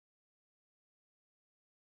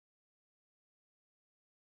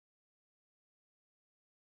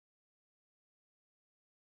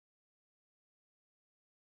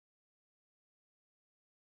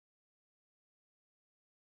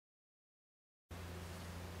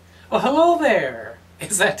Well, hello there!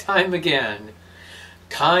 It's that time again.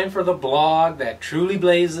 Time for the blog that truly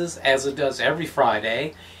blazes as it does every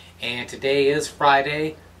Friday. And today is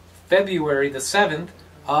Friday, February the 7th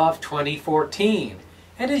of 2014.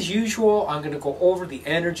 And as usual, I'm going to go over the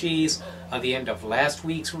energies of the end of last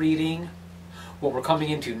week's reading, what we're coming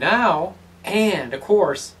into now, and of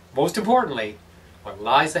course, most importantly, what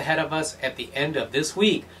lies ahead of us at the end of this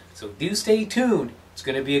week. So do stay tuned. It's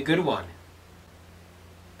going to be a good one.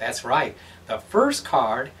 That's right. The first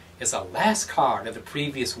card is the last card of the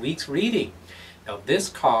previous week's reading. Now this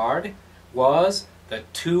card was the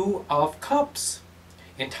Two of Cups,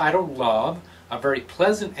 entitled Love, a very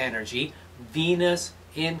pleasant energy, Venus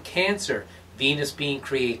in Cancer. Venus being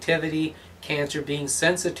creativity, Cancer being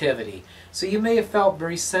sensitivity. So you may have felt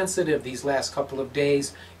very sensitive these last couple of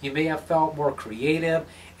days. You may have felt more creative.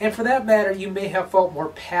 And for that matter, you may have felt more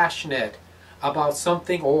passionate about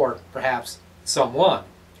something or perhaps someone,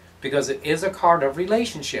 because it is a card of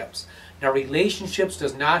relationships. Now, relationships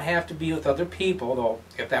does not have to be with other people, though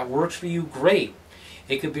if that works for you, great.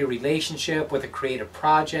 It could be a relationship with a creative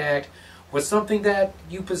project, with something that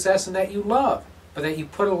you possess and that you love, but that you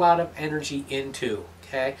put a lot of energy into.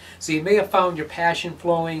 Okay? So you may have found your passion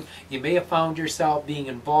flowing, you may have found yourself being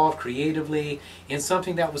involved creatively in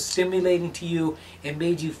something that was stimulating to you and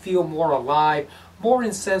made you feel more alive, more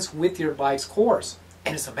in sense with your life's course.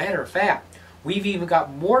 And as a matter of fact, we've even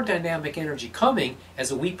got more dynamic energy coming as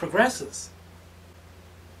the week progresses.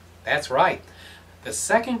 That's right. The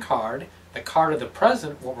second card, the card of the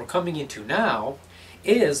present, what we're coming into now,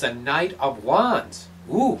 is the Knight of Wands.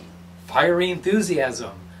 Ooh, fiery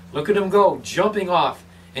enthusiasm. Look at him go, jumping off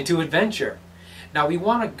into adventure. Now we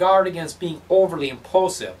want to guard against being overly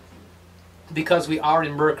impulsive, because we are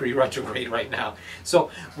in Mercury retrograde right now.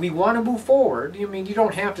 So we want to move forward. I mean, you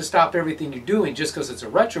don't have to stop everything you're doing just because it's a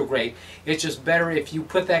retrograde. It's just better if you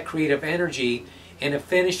put that creative energy into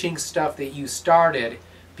finishing stuff that you started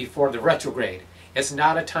before the retrograde. It's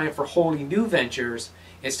not a time for wholly new ventures.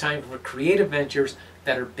 It's time for creative ventures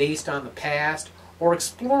that are based on the past or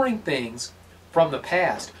exploring things from the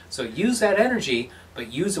past. So use that energy,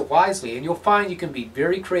 but use it wisely. And you'll find you can be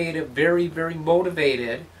very creative, very, very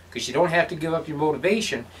motivated, because you don't have to give up your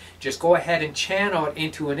motivation. Just go ahead and channel it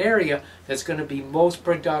into an area that's going to be most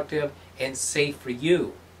productive and safe for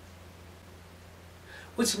you.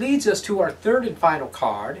 Which leads us to our third and final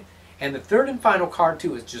card. And the third and final card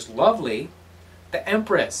too is just lovely. The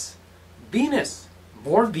Empress. Venus.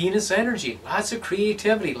 More Venus energy. Lots of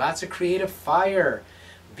creativity. Lots of creative fire.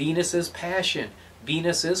 Venus is passion.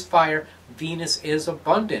 Venus is fire. Venus is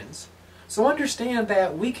abundance. So understand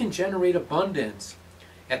that we can generate abundance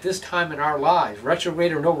at this time in our lives,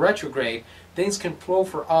 retrograde or no retrograde. Things can flow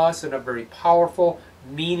for us in a very powerful,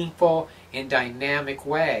 meaningful, and dynamic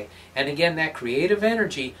way. And again, that creative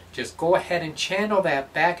energy, just go ahead and channel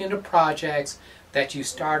that back into projects that you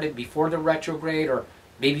started before the retrograde, or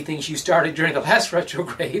maybe things you started during the last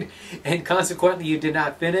retrograde and consequently you did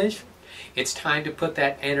not finish. It's time to put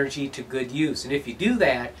that energy to good use. And if you do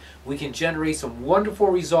that, we can generate some wonderful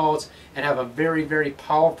results and have a very, very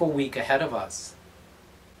powerful week ahead of us.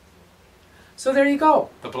 So there you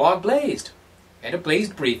go. The blog blazed. And it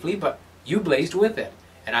blazed briefly, but you blazed with it.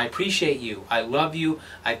 And I appreciate you. I love you.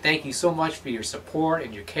 I thank you so much for your support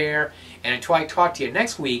and your care. And until I talk to you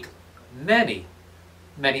next week, many,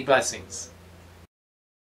 many blessings.